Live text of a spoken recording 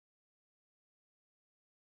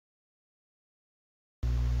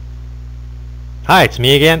Hi, it's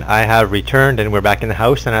me again. I have returned and we're back in the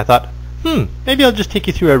house, and I thought, maybe I'll just take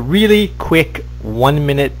you through a really quick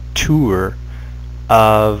 1-minute tour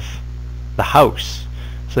of the house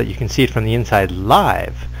so that you can see it from the inside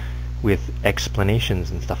live with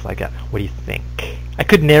explanations and stuff like that. What do you think? I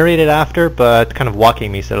could narrate it after, but kind of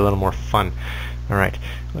walking makes it a little more fun. Alright,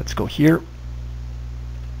 let's go here.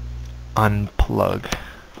 Unplug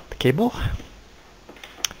the cable.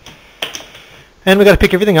 And we got to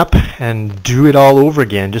pick everything up and do it all over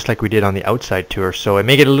again, just like we did on the outside tour. So it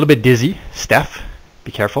may get a little bit dizzy. Steph,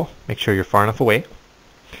 be careful. Make sure you're far enough away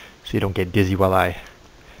so you don't get dizzy while I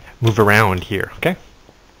move around here, okay?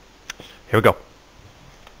 Here we go.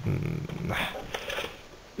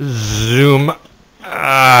 Zoom.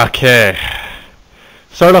 Okay.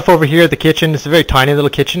 Start off over here at the kitchen. It's a very tiny little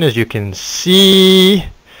kitchen, as you can see.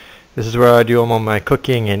 This is where I do all my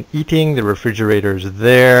cooking and eating. The refrigerator's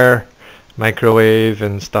there. Microwave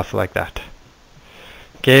and stuff like that.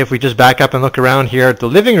 Okay, if we just back up and look around here at the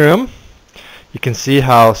living room, you can see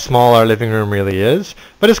how small our living room really is,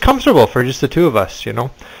 but it's comfortable for just the two of us, you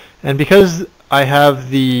know. And because I have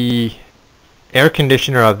the air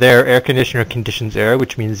conditioner out there, air conditioner conditions air,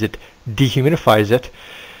 which means it dehumidifies it.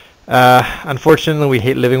 Unfortunately, we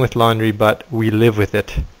hate living with laundry, but we live with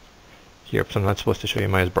it here. So I'm not supposed to show you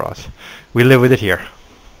my bras. We live with it here.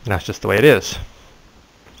 And that's just the way it is.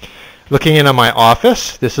 Looking into my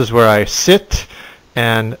office, this is where I sit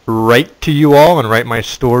and write to you all and write my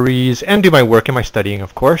stories and do my work and my studying,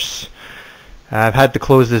 of course. I've had to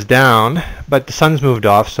close this down, but the sun's moved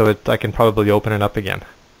off, so I can probably open it up again.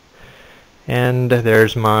 And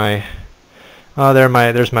there's my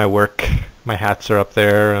there's my work. My hats are up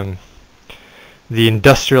there, and the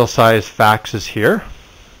industrial size fax is here.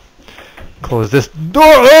 Close this door.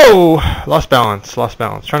 Oh, lost balance.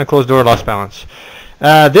 Trying to close door, lost balance.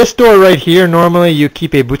 This door right here, normally you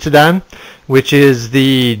keep a butsudan, which is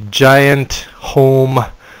the giant home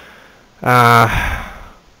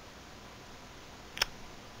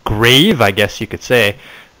grave, I guess you could say,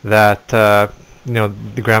 that you know,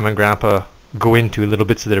 the grandma and grandpa go into, little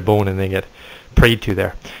bits of their bone, and they get prayed to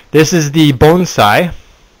there. This is the bonsai.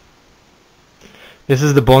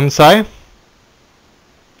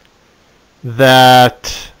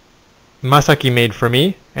 That Masaki made for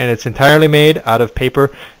me, and it's entirely made out of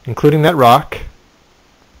paper, including that rock,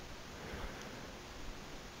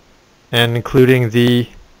 and including the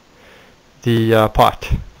pot.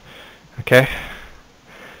 Okay,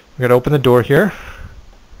 we're gonna open the door here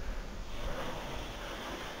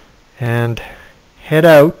and head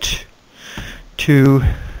out to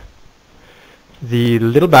the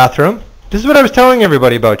little bathroom. This is what I was telling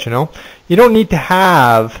everybody about, you know. You don't need to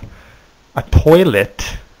have a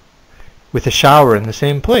toilet with a shower in the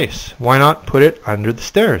same place. Why not put it under the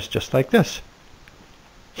stairs, just like this?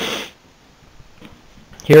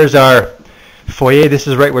 Here's our foyer. This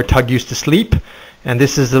is right where Tug used to sleep, and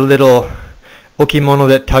this is the little okimono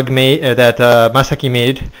that Masaki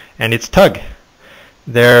made, and it's Tug.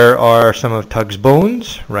 There are some of Tug's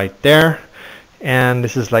bones right there, and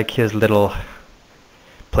this is like his little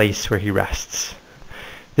place where he rests.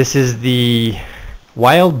 This is the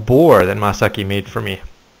wild boar that Masaki made for me.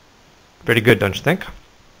 Pretty good, don't you think?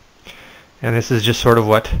 And this is just sort of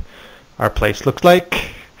what our place looks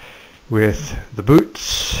like, with the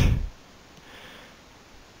boots,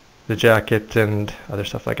 the jacket, and other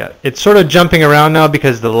stuff like that. It's sort of jumping around now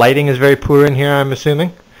because the lighting is very poor in here, I'm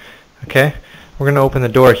assuming. Okay, we're going to open the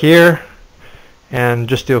door here and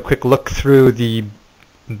just do a quick look through the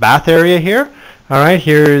bath area here. Alright,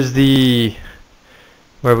 here's the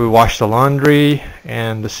where we wash the laundry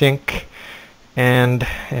and the sink. And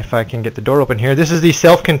if I can get the door open here, this is the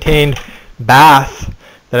self-contained bath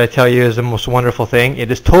that I tell you is the most wonderful thing. It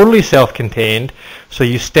is totally self-contained, so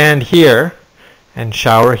you stand here and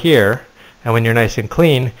shower here, and when you're nice and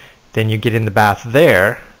clean, then you get in the bath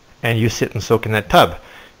there and you sit and soak in that tub.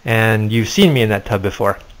 And you've seen me in that tub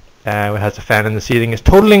before. It has a fan in the ceiling. It's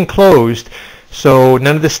totally enclosed, so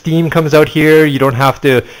none of the steam comes out here. You don't have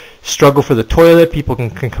to struggle for the toilet. People can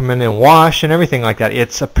come in and wash and everything like that.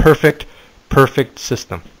 It's a perfect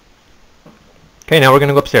system. Okay, now we're going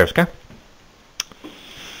to go upstairs, okay?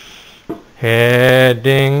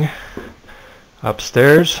 Heading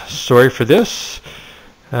upstairs. Sorry for this.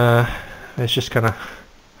 It's just kind of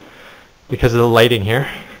because of the lighting here.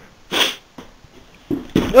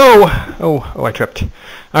 Oh, I tripped.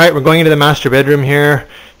 Alright, we're going into the master bedroom here.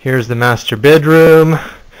 Here's the master bedroom.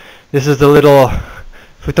 This is the little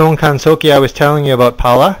futon kansoki I was telling you about,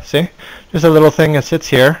 Paula. See? There's a little thing that sits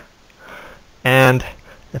here. And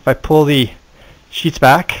if I pull the sheets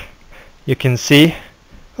back, you can see,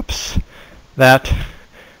 oops, that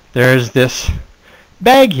there's this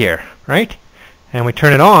bag here, right? And we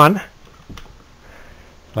turn it on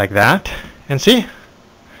like that, and see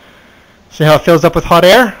how it fills up with hot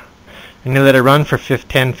air? And you let it run for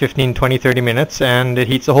 10, 15, 20, 30 minutes, and it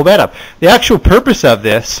heats the whole bed up. The actual purpose of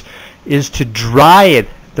this is to dry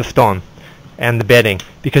the futon and the bedding,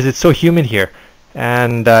 because it's so humid here,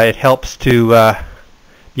 and it helps to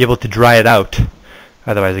be able to dry it out.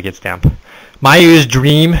 Otherwise it gets damp. Mayu's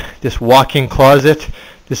dream, this walk-in closet,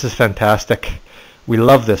 this is fantastic. We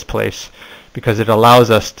love this place because it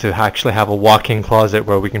allows us to actually have a walk-in closet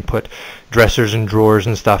where we can put dressers and drawers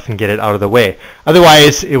and stuff and get it out of the way.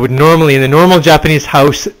 Otherwise, it would normally, in the normal Japanese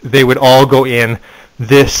house, they would all go in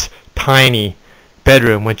this tiny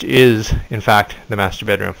bedroom, which is, in fact, the master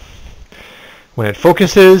bedroom. When it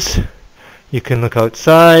focuses, you can look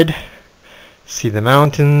outside, see the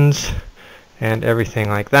mountains, and everything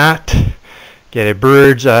like that. Get a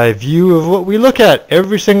bird's eye view of what we look at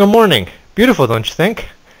every single morning. Beautiful, don't you think?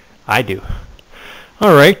 I do.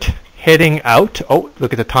 Alright, heading out. Oh,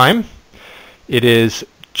 look at the time. It is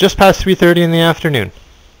just past 3:30 in the afternoon.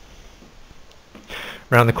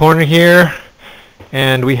 Around the corner here,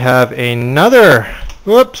 and we have another,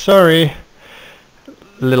 whoops, sorry,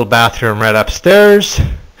 little bathroom right upstairs.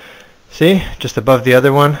 See, just above the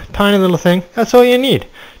other one. Tiny little thing. That's all you need.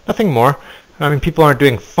 Nothing more. I mean, people aren't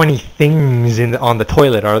doing funny things on the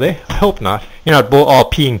toilet, are they? I hope not. You're not all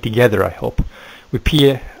peeing together, I hope. We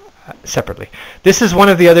pee separately. This is one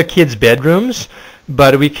of the other kids' bedrooms,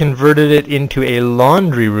 but we converted it into a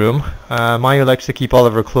laundry room. Mayu likes to keep all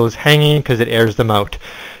of her clothes hanging because it airs them out.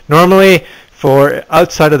 Normally, for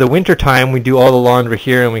outside of the winter time, we do all the laundry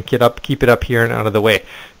here and we keep it up here and out of the way.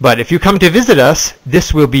 But if you come to visit us,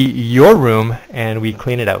 this will be your room and we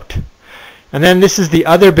clean it out. And then this is the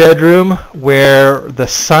other bedroom where the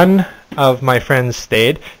son of my friend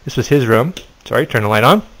stayed. This was his room. Sorry, turn the light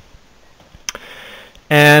on.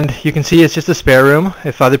 And you can see it's just a spare room.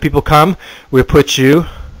 If other people come, we'll put you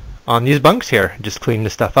on these bunks here. Just clean the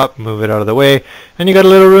stuff up, move it out of the way, and you got a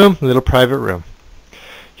little room, a little private room.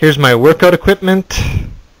 Here's my workout equipment.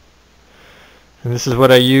 And this is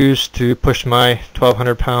what I use to push my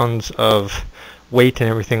 1,200 pounds of weight and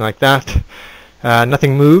everything like that.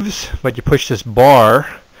 Nothing moves, but you push this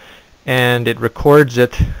bar, and it records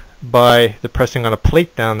it by the pressing on a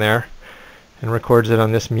plate down there, and records it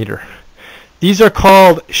on this meter. These are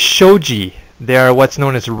called shoji. They are what's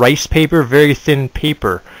known as rice paper, very thin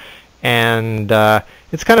paper. And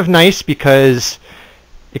it's kind of nice because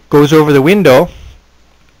it goes over the window,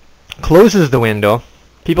 closes the window.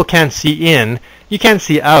 People can't see in. You can't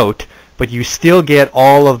see out, but you still get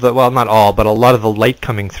all of the, well, not all, but a lot of the light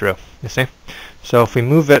coming through. You see? So if we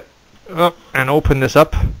move it up and open this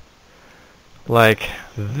up like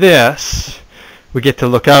this, we get to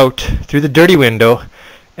look out through the dirty window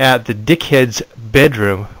at the dickhead's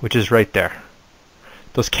bedroom, which is right there.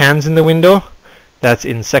 Those cans in the window, that's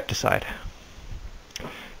insecticide.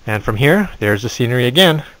 And from here, there's the scenery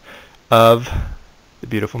again of the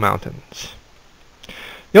beautiful mountains.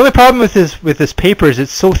 The only problem with this paper is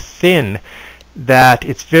it's so thin that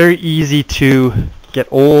it's very easy to get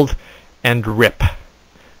old and rip.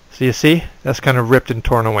 So you see, that's kind of ripped and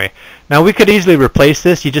torn away. Now we could easily replace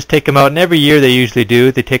this. You just take them out, and every year they usually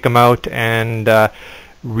do. They take them out and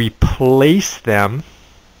replace them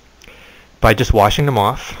by just washing them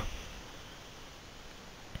off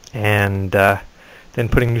and then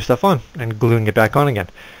putting new stuff on and gluing it back on again.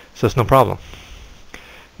 So it's no problem.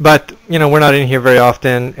 But, you know, we're not in here very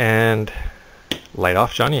often, and light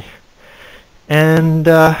off Johnny. And,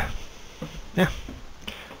 yeah.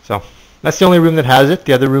 So that's the only room that has it.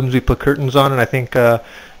 The other rooms we put curtains on, and I think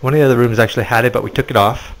one of the other rooms actually had it, but we took it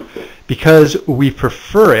off because we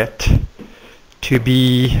prefer it to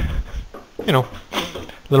be, you know, a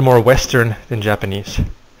little more Western than Japanese.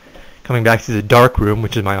 Coming back to the dark room,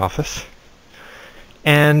 which is my office.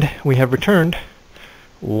 And we have returned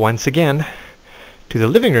once again to the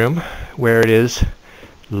living room, where it is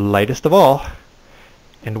lightest of all,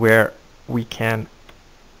 and where we can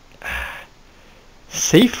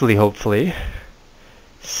safely, hopefully,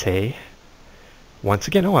 say once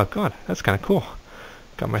again, oh my god, that's kind of cool.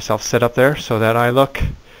 Got myself set up there so that I look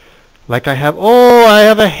like I have, oh, I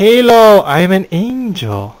have a halo. I'm an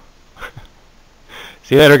angel.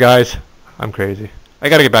 See you later, guys. I'm crazy. I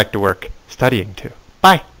gotta get back to work. Studying, too.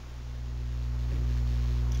 Bye.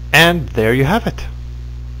 And there you have it.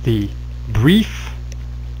 The brief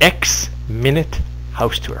X-minute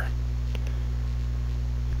house tour.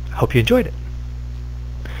 I hope you enjoyed it.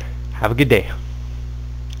 Have a good day.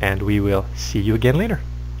 And we will see you again later.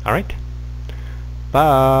 Alright?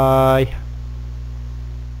 Bye.